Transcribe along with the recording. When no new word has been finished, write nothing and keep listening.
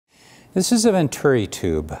This is a Venturi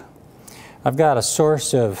tube. I've got a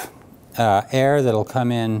source of air that'll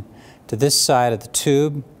come in to this side of the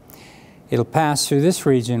tube. It'll pass through this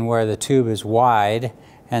region where the tube is wide,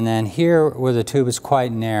 and then here where the tube is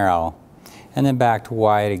quite narrow, and then back to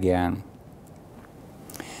wide again.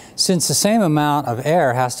 Since the same amount of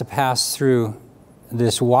air has to pass through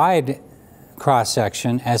this wide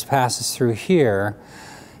cross-section as passes through here,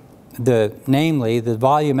 namely the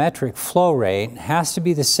volumetric flow rate has to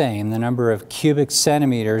be the same. The number of cubic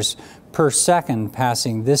centimeters per second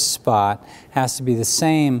passing this spot has to be the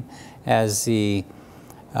same as the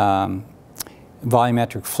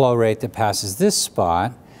volumetric flow rate that passes this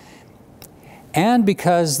spot. And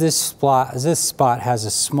because this spot has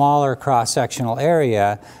a smaller cross-sectional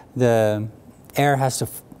area, the air has to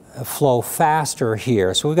flow faster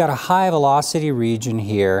here. So we've got a high velocity region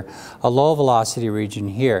here, a low velocity region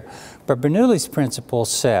here. But Bernoulli's principle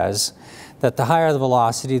says that the higher the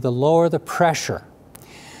velocity, the lower the pressure.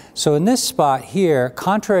 So in this spot here,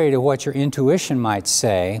 contrary to what your intuition might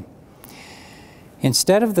say,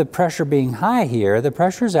 instead of the pressure being high here, the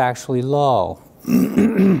pressure is actually low.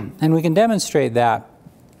 And we can demonstrate that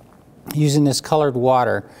using this colored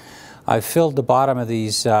water. I've filled the bottom of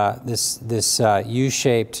these this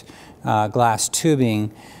U-shaped glass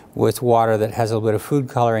tubing with water that has a little bit of food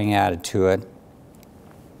coloring added to it.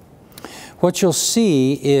 What you'll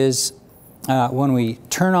see is when we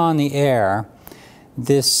turn on the air,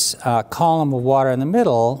 this column of water in the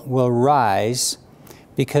middle will rise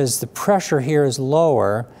because the pressure here is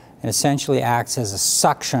lower and essentially acts as a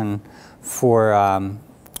suction for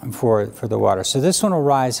the water. So this one will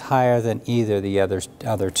rise higher than either the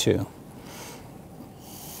other two.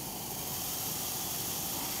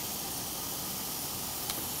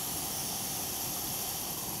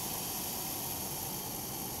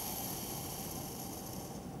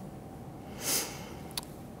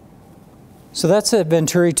 So that's a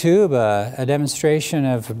Venturi tube, a demonstration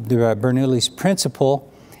of Bernoulli's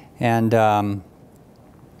principle, and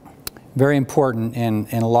very important in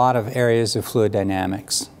a lot of areas of fluid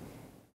dynamics.